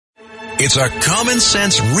It's a common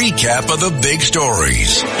sense recap of the big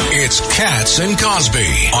stories. It's Katz and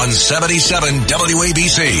Cosby on 77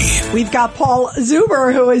 WABC. We've got Paul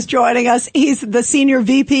Zuber, who is joining us. He's the Senior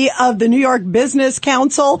VP of the New York Business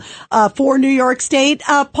Council for New York State.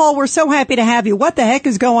 Paul, we're so happy to have you. What the heck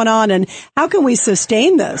is going on, and how can we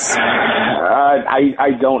sustain this?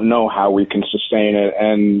 I don't know how we can sustain it.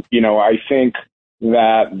 And, I think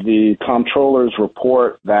that the comptroller's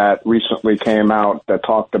report that recently came out that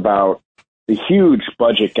talked about the huge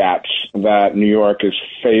budget gaps that New York is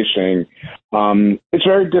facing, it's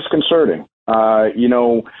very disconcerting.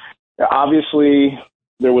 Obviously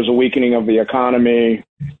there was a weakening of the economy,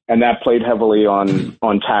 and that played heavily on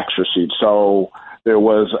tax receipts. So there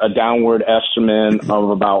was a downward estimate of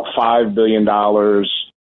about $5 billion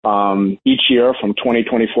each year from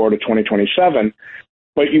 2024 to 2027.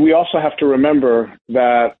 But we also have to remember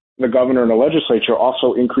that the governor and the legislature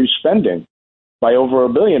also increased spending by over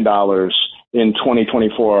 $1 billion in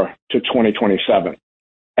 2024 to 2027.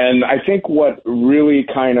 And I think what really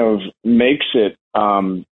kind of makes it,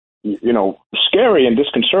 scary and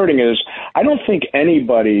disconcerting is I don't think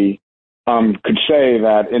anybody could say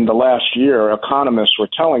that in the last year, economists were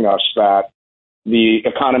telling us that the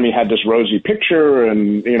economy had this rosy picture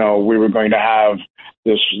and, we were going to have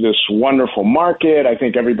this wonderful market. I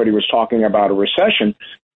think everybody was talking about a recession.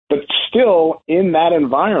 But still, in that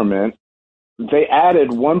environment, they added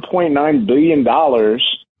 $1.9 billion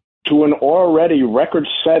to an already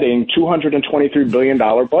record-setting $223 billion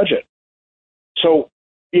budget. So,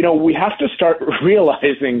 we have to start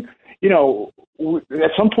realizing,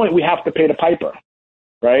 at some point we have to pay the piper,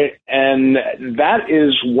 right? And that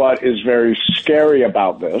is what is very scary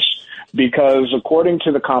about this, because according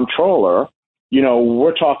to the comptroller,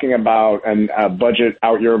 we're talking about a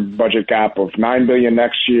out-year budget gap of $9 billion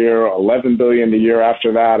next year, $11 billion the year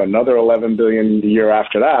after that, another $11 billion the year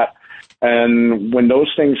after that. And when those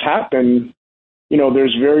things happen,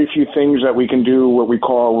 there's very few things that we can do what we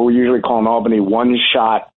usually call in Albany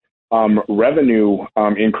one-shot revenue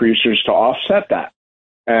increases to offset that.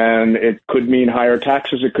 And it could mean higher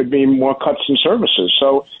taxes. It could mean more cuts in services.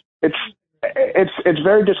 So it's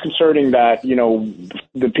very disconcerting that,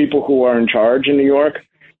 the people who are in charge in New York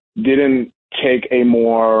didn't take a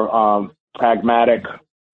more pragmatic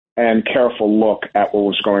and careful look at what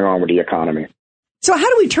was going on with the economy. So how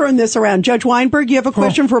do we turn this around? Judge Weinberg, you have a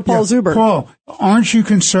question for Paul Zuber. Paul, aren't you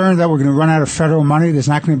concerned that we're going to run out of federal money? There's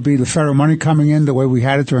not going to be the federal money coming in the way we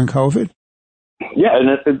had it during COVID?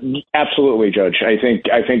 Yeah, absolutely, Judge. I think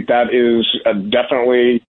that is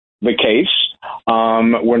definitely the case.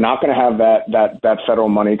 We're not going to have that federal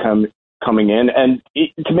money coming in. And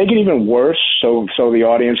to make it even worse, so the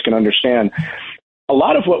audience can understand, a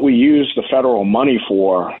lot of what we use the federal money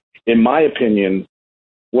for, in my opinion,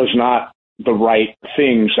 was not the right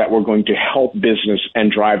things that were going to help business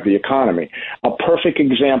and drive the economy. A perfect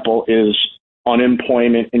example is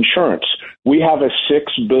unemployment insurance. We have a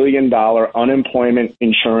 $6 billion unemployment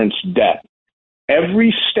insurance debt.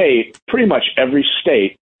 Every state, pretty much every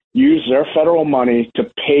state, used their federal money to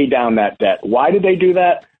pay down that debt. Why did they do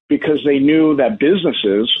that? Because they knew that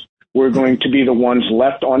businesses were going to be the ones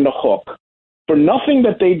left on the hook for nothing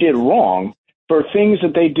that they did wrong, for things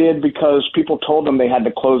that they did because people told them they had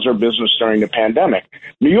to close their business during the pandemic.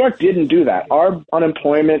 New York didn't do that. Our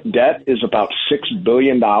unemployment debt is about $6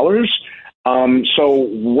 billion. So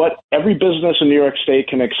what every business in New York State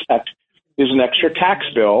can expect is an extra tax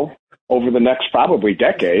bill over the next probably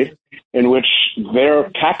decade in which their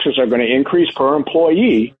taxes are going to increase per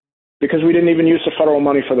employee because we didn't even use the federal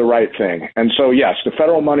money for the right thing. And so, yes, the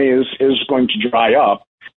federal money is going to dry up,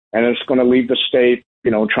 and it's going to leave the state,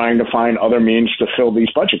 trying to find other means to fill these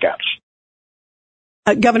budget gaps.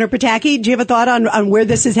 Governor Pataki, do you have a thought on where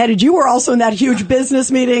this is headed? You were also in that huge business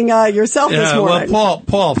meeting yourself this morning. Well,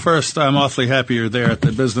 Paul, first, I'm awfully happy you're there at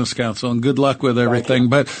the Business Council, and good luck with everything.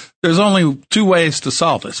 But there's only two ways to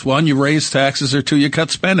solve this. One, you raise taxes, or two, you cut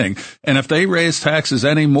spending. And if they raise taxes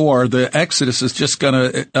anymore, the exodus is just going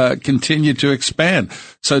to continue to expand.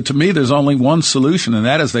 So to me, there's only one solution, and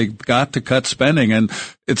that is they've got to cut spending. And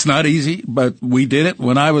it's not easy, but we did it.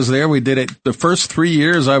 When I was there, we did it. The first 3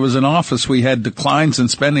 years I was in office, we had declines in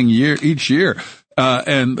spending each year.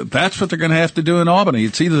 And that's what they're going to have to do in Albany.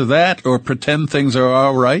 It's either that or pretend things are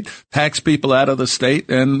all right, tax people out of the state,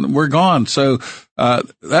 and we're gone. So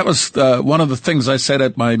that was one of the things I said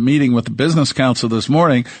at my meeting with the Business Council this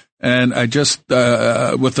morning, and I just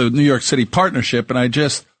with the New York City partnership, and I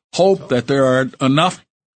just hope that there are enough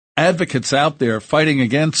advocates out there fighting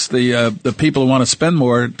against the people who want to spend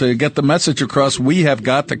more to get the message across. We have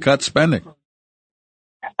got to cut spending.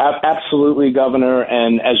 Absolutely, Governor.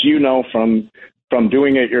 And as you know from from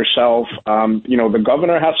doing it yourself. The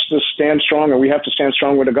governor has to stand strong, and we have to stand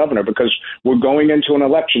strong with the governor because we're going into an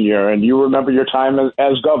election year. And you remember your time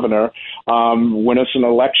as governor. When it's an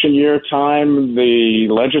election year time, the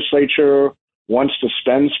legislature wants to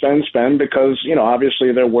spend because,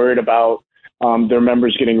 obviously they're worried about their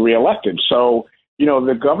members getting reelected. So,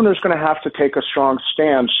 the governor's going to have to take a strong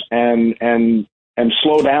stance and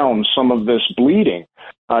slow down some of this bleeding.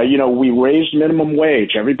 We raised minimum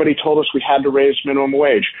wage. Everybody told us we had to raise minimum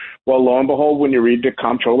wage. Well, lo and behold, when you read the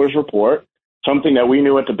comptroller's report, something that we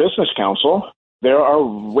knew at the Business Council, there are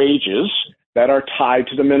wages that are tied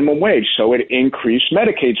to the minimum wage. So it increased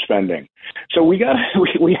Medicaid spending. So we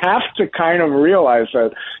have to kind of realize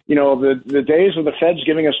that, the days of the feds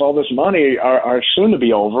giving us all this money are soon to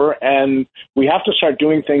be over. And we have to start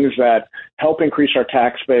doing things that help increase our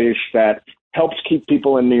tax base, that helps keep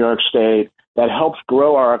people in New York State, that helps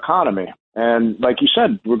grow our economy. And like you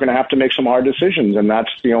said, we're going to have to make some hard decisions, and that's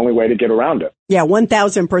the only way to get around it. Yeah,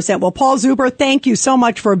 1,000%. Well, Paul Zuber, thank you so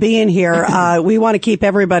much for being here. We want to keep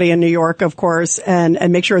everybody in New York, of course, and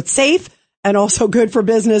make sure it's safe and also good for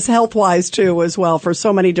business health-wise, too, as well, for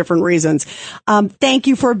so many different reasons. Thank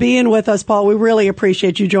you for being with us, Paul. We really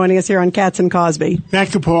appreciate you joining us here on Katz and Cosby.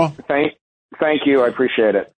 Thank you, Paul. Thank you. I appreciate it.